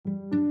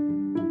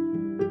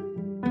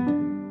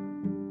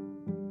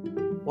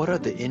What are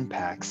the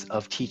impacts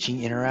of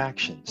teaching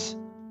interactions?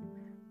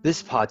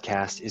 This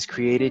podcast is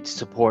created to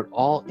support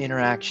all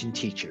interaction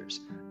teachers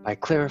by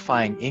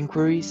clarifying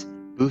inquiries,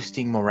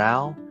 boosting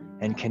morale,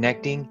 and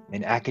connecting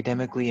an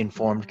academically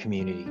informed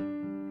community.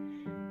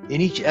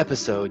 In each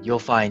episode, you'll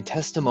find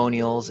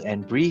testimonials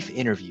and brief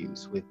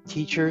interviews with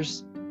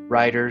teachers,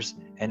 writers,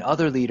 and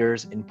other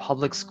leaders in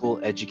public school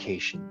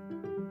education.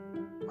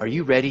 Are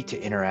you ready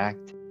to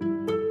interact?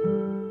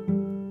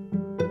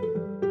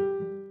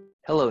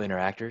 Hello,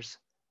 interactors.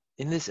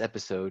 In this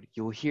episode,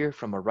 you will hear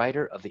from a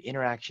writer of the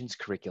Interactions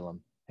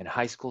curriculum and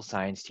high school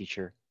science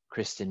teacher,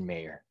 Kristen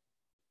Mayer.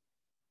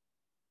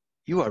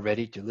 You are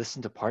ready to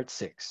listen to part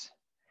 6.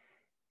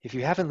 If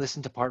you haven't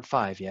listened to part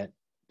 5 yet,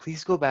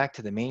 please go back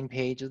to the main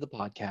page of the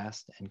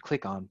podcast and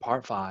click on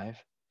part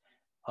 5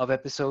 of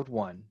episode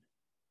 1,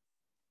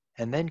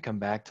 and then come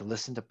back to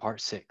listen to part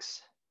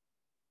 6.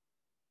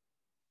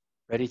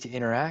 Ready to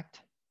interact?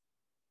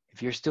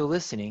 If you're still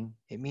listening,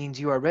 it means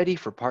you are ready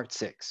for part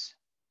 6.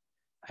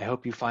 I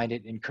hope you find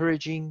it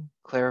encouraging,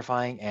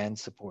 clarifying, and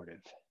supportive.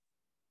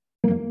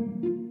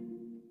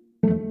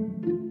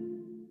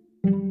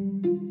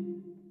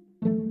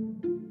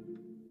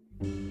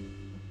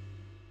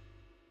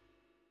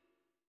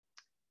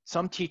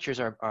 Some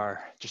teachers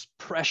are just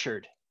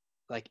pressured,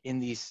 like in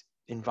these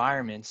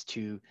environments,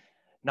 to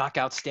knock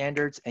out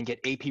standards and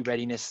get AP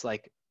readiness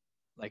like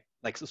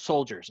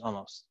soldiers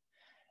almost.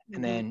 Mm-hmm.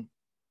 And then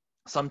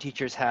some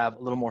teachers have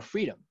a little more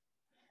freedom.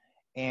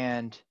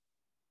 And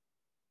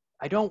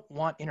I don't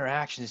want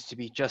interactions to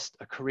be just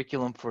a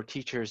curriculum for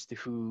teachers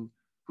who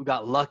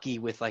got lucky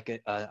with like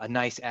a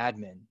nice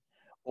admin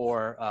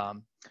or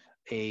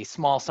a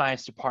small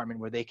science department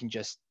where they can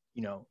just,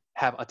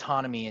 have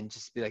autonomy and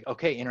just be like,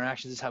 okay,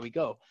 interactions is how we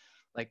go.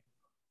 Like,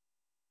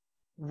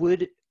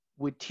 would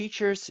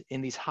teachers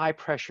in these high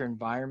pressure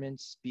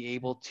environments be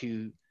able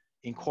to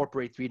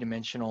incorporate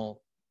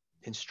three-dimensional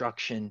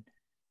instruction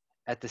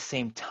at the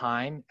same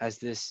time as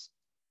this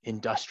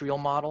industrial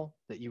model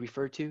that you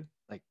referred to?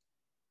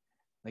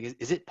 Like,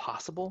 is it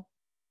possible?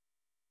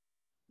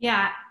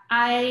 Yeah,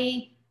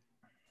 I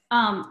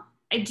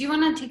do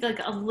want to take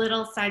like a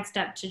little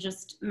sidestep to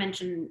just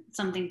mention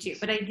something too,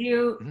 but I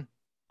do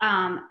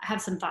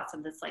have some thoughts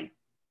on this,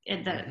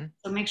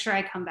 so make sure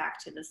I come back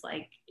to this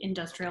like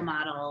industrial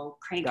model,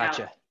 crank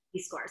out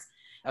these scores.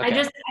 Okay.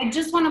 I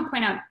just want to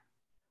point out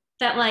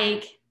that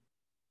like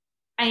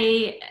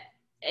a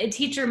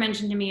teacher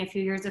mentioned to me a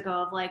few years ago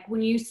of like,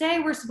 when you say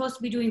we're supposed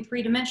to be doing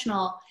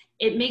three-dimensional,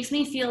 it makes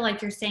me feel like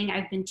you're saying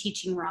I've been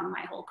teaching wrong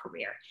my whole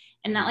career.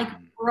 And that like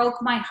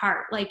broke my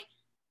heart. Like,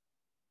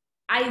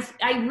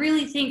 I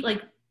really think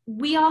like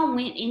we all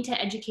went into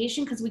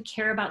education because we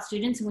care about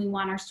students and we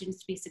want our students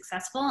to be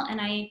successful. And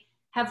I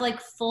have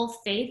like full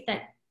faith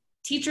that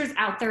teachers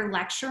out there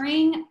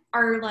lecturing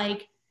are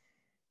like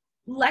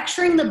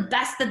lecturing the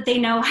best that they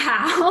know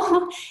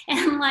how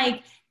and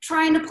like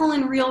trying to pull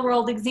in real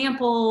world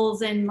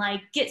examples and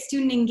like get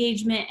student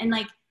engagement. And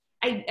like,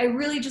 I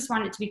really just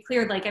want it to be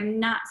clear. Like, I'm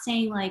not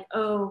saying like,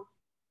 oh,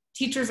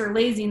 teachers are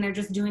lazy and they're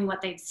just doing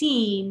what they've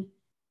seen.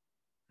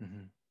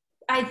 Mm-hmm.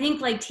 I think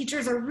like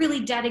teachers are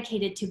really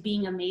dedicated to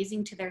being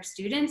amazing to their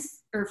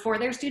students or for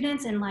their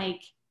students. And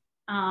like,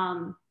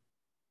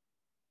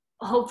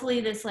 hopefully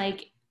this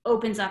like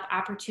opens up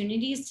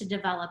opportunities to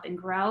develop and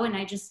grow. And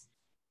I just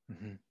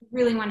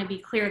really want to be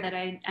clear that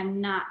I'm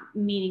not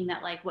meaning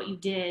that like what you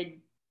did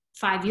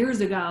 5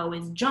 years ago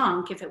is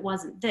junk if it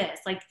wasn't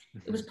this. Like,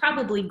 it was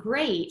probably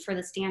great for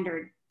the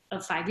standard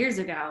of 5 years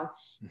ago,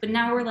 but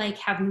now we're like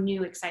have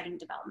new exciting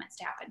developments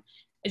to happen.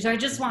 So I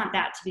just want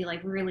that to be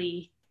like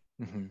really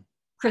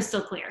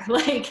crystal clear.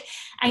 Like,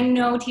 I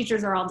know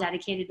teachers are all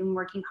dedicated and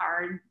working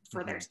hard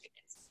for their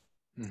students.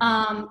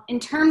 In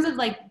terms of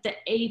like the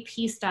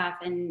AP stuff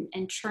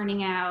and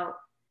churning out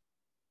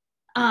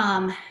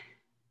the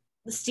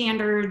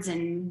standards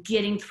and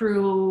getting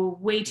through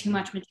way too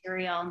much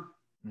material,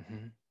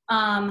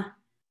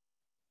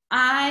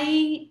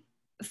 I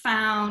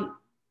found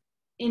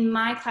in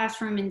my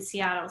classroom in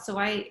Seattle, so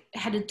I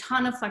had a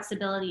ton of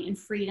flexibility and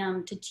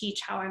freedom to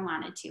teach how I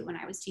wanted to when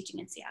I was teaching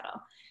in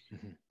Seattle.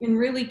 And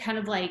really kind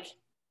of like,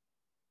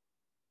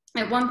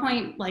 at one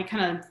point, like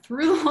kind of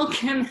threw the whole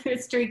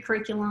chemistry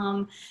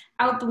curriculum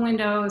out the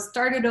window,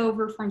 started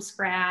over from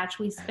scratch.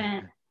 We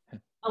spent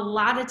a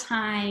lot of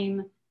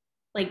time,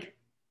 like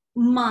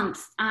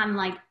months on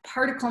like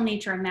particle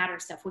nature and matter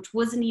stuff, which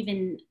wasn't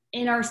even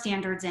in our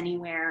standards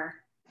anywhere.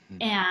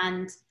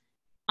 And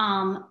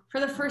for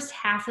the first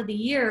half of the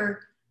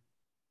year,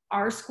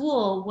 our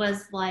school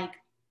was like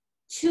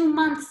 2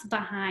 months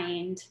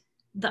behind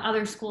the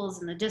other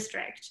schools in the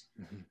district.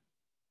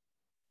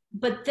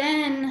 But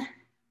then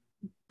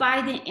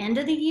by the end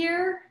of the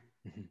year,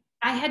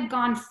 I had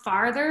gone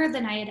farther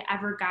than I had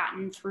ever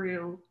gotten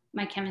through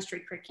my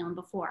chemistry curriculum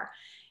before.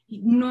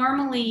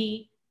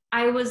 Normally,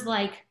 I was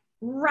like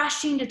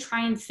rushing to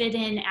try and fit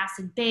in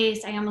acid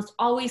base. I almost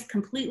always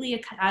completely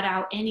cut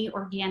out any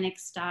organic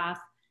stuff.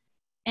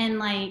 And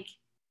like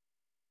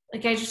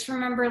I just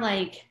remember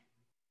like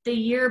the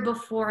year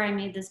before I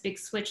made this big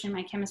switch in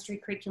my chemistry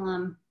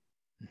curriculum,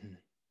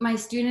 my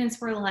students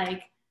were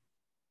like,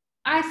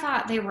 I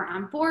thought they were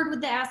on board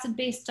with the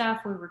acid-base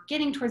stuff. We were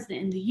getting towards the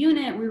end of the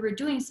unit. We were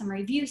doing some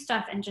review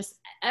stuff, and just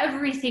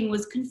everything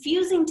was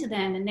confusing to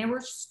them, and they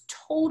were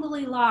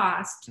totally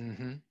lost.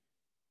 Mm-hmm.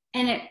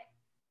 And it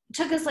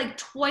took us like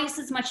twice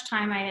as much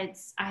time I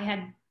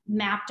had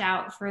mapped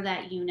out for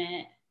that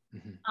unit.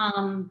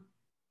 Mm-hmm.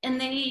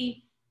 And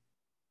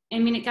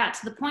it got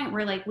to the point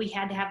where like we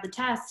had to have the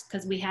test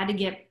because we had to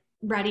get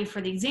ready for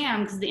the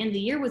exam because the end of the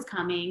year was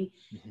coming.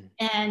 Mm-hmm.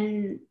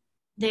 And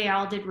they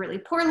all did really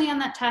poorly on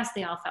that test.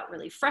 They all felt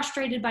really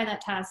frustrated by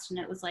that test. And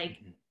it was like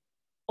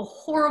a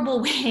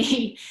horrible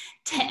way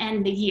to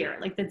end the year.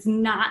 Like, that's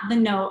not the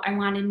note I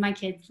wanted my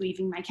kids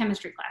leaving my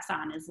chemistry class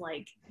on, is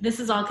like, this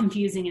is all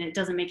confusing and it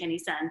doesn't make any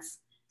sense.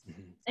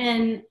 Mm-hmm.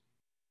 And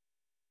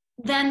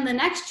then the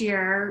next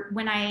year,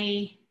 when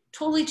I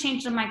totally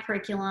changed up my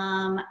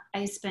curriculum,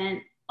 I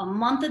spent a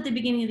month at the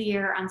beginning of the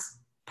year on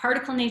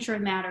particle nature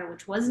of matter,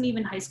 which wasn't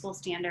even high school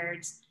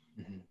standards.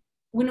 Mm-hmm.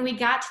 When we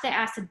got to the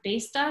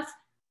acid-base stuff,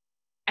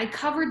 I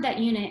covered that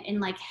unit in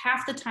like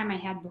half the time I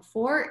had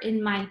before,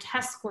 and my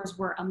test scores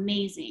were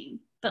amazing.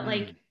 But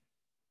like,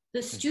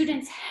 the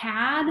students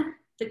had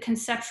the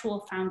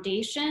conceptual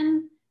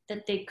foundation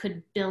that they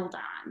could build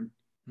on.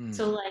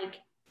 So like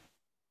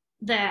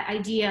the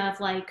idea of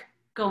like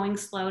going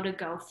slow to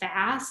go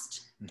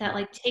fast, that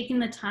like taking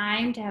the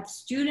time to have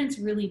students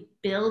really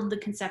build the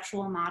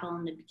conceptual model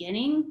in the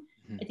beginning,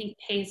 I think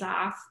pays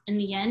off in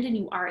the end, and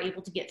you are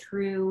able to get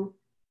through,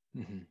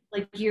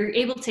 like you're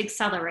able to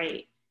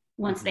accelerate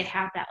once they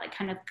have that like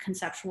kind of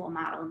conceptual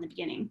model in the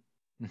beginning.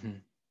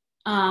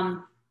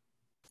 And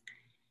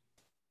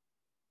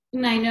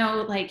I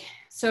know like,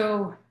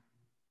 so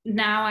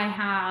now I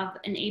have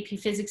an AP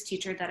physics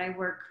teacher that I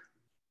work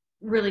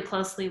really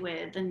closely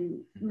with and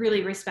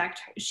really respect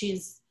her.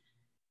 She's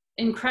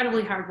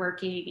incredibly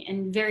hardworking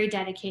and very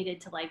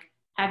dedicated to like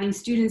having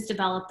students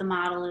develop the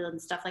model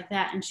and stuff like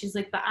that. And she's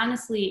like, but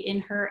honestly,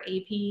 in her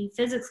AP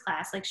physics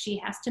class, like she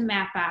has to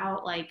map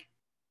out like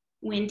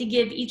when to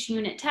give each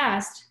unit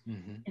test.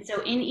 And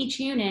so in each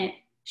unit,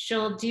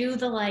 she'll do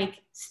the like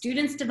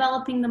students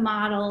developing the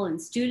model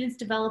and students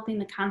developing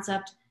the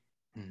concept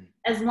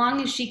as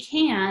long as she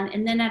can.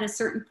 And then at a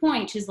certain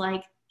point, she's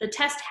like, the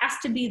test has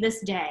to be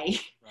this day.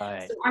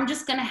 Right. So I'm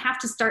just going to have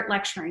to start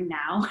lecturing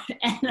now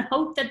and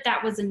hope that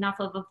that was enough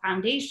of a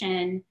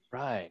foundation.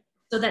 Right.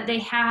 So that they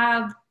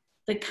have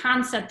the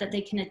concept that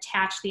they can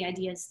attach the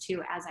ideas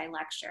to as I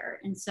lecture.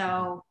 And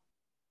so,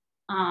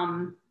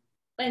 and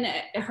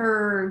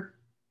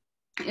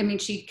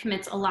she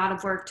commits a lot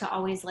of work to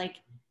always like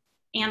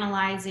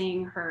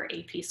analyzing her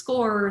AP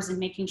scores and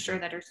making sure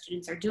that her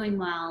students are doing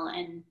well.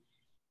 And,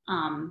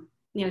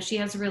 she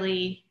has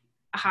really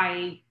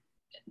high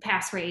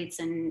pass rates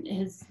and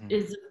is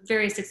a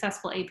very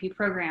successful AP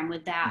program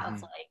with that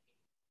of like,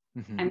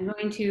 I'm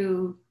going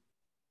to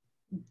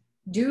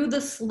do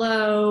the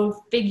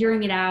slow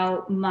figuring it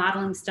out,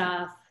 modeling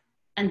stuff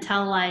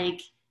until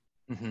like,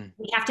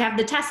 we have to have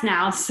the test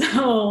now.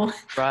 So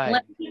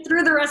let's get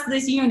through the rest of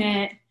this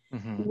unit.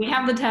 We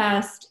have the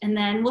test, and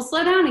then we'll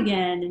slow down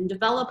again and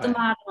develop the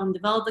model and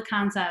develop the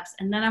concepts.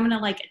 And then I'm going to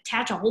like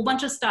attach a whole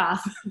bunch of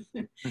stuff.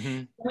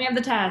 We have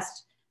the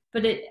test.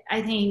 But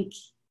I think,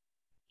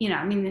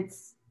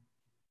 it's,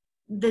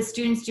 the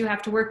students do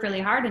have to work really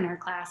hard in our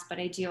class, but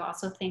I do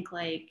also think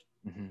like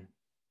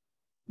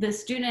the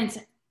students,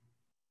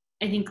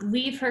 I think,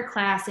 leave her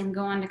class and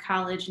go on to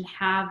college and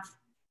have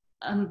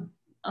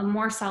a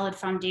more solid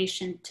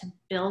foundation to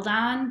build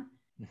on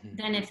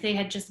than if they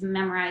had just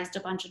memorized a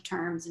bunch of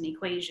terms and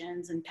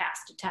equations and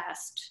passed a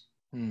test.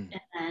 And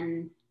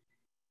then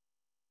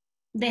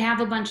they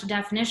have a bunch of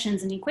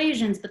definitions and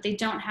equations, but they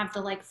don't have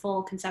the like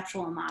full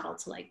conceptual model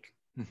to like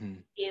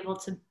be able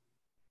to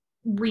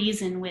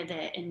reason with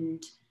it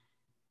and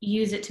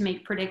use it to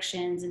make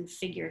predictions and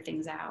figure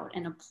things out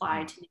and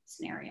apply to new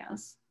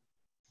scenarios.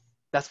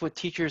 That's what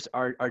teachers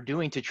are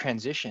doing to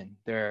transition.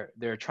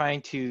 They're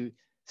trying to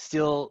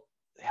still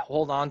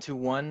hold on to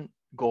one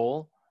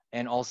goal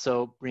and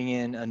also bring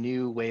in a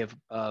new way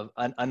of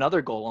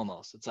another goal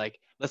almost. It's like,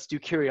 let's do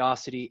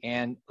curiosity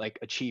and like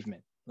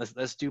achievement.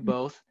 Let's do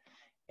both.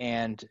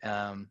 And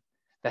I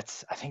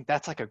think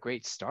that's like a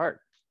great start,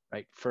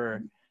 right?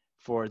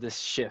 For this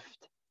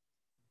shift,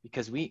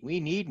 because we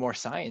need more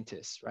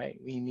scientists, right?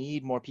 We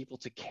need more people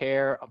to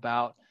care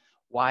about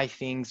why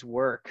things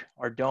work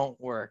or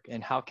don't work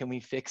and how can we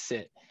fix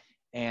it.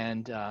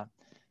 And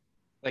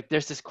like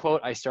there's this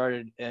quote I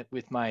started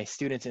with my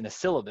students in a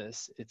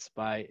syllabus. It's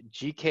by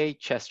G.K.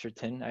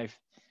 Chesterton. I've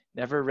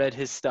never read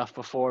his stuff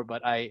before,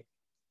 but I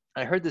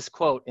heard this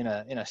quote in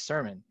a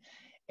sermon,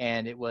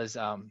 and it was,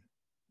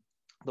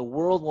 the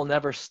world will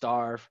never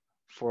starve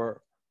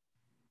for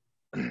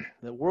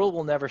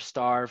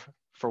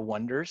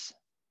wonders,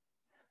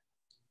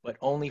 but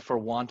only for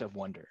want of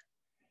wonder.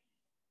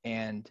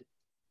 And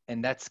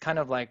that's kind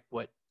of like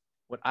what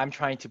I'm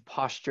trying to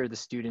posture the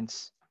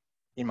students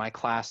in my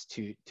class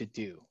to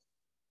do.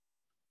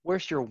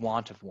 Where's your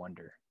want of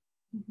wonder?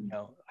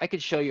 I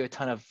could show you a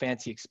ton of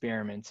fancy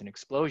experiments and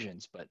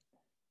explosions, but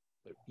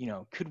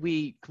could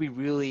we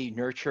really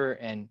nurture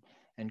and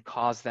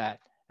cause that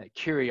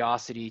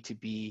curiosity to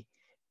be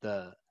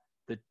the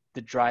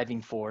the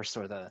driving force,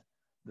 or the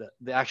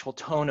actual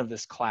tone of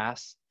this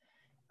class.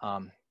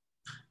 And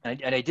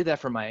I did that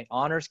for my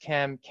honors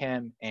chem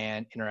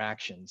and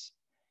interactions.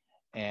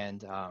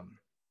 And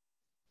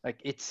like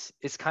it's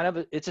kind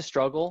of it's a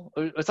struggle.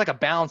 It's like a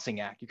balancing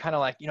act. You kind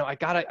of like,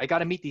 I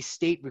gotta meet these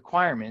state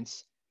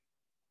requirements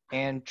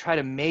and try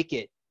to make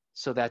it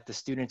so that the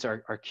students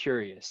are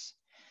curious.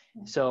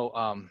 So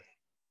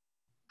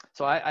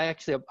so I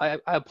actually I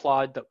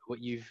applaud what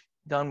you've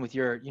done with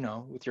your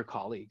with your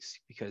colleagues,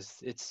 because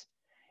it's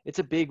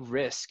a big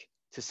risk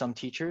to some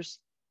teachers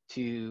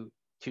to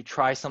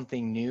try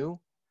something new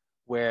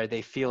where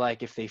they feel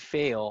like if they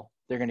fail,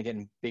 they're going to get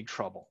in big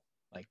trouble,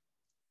 like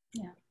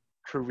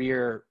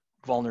career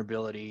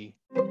vulnerability.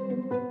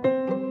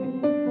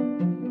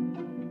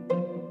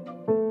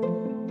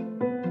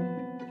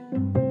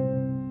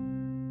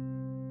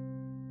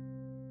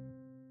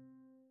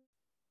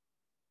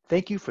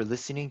 Thank you for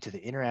listening to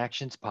the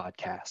Interactions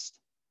podcast.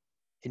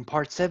 In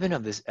part 7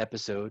 of this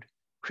episode,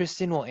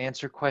 Kristen will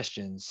answer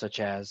questions such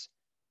as,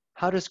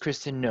 how does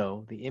Kristen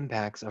know the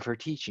impacts of her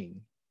teaching?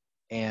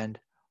 And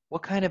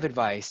what kind of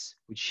advice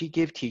would she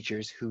give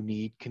teachers who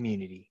need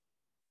community?